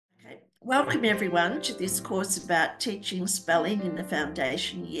Welcome everyone to this course about teaching spelling in the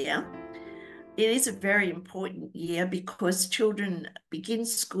foundation year. It is a very important year because children begin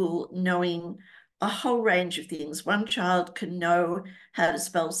school knowing a whole range of things. One child can know how to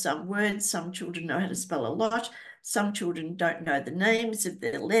spell some words, some children know how to spell a lot, some children don't know the names of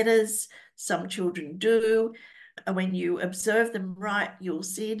their letters, some children do. And when you observe them right, you'll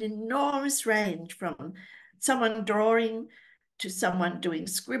see an enormous range from someone drawing to someone doing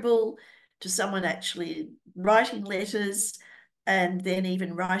scribble to someone actually writing letters and then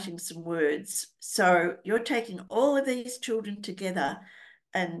even writing some words. So you're taking all of these children together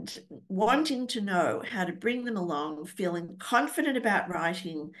and wanting to know how to bring them along, feeling confident about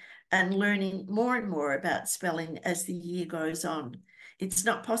writing and learning more and more about spelling as the year goes on. It's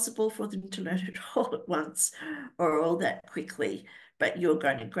not possible for them to learn it all at once or all that quickly, but you're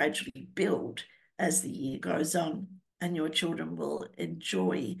going to gradually build as the year goes on, and your children will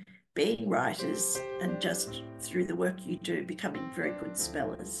enjoy being writers and just through the work you do, becoming very good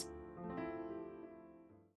spellers.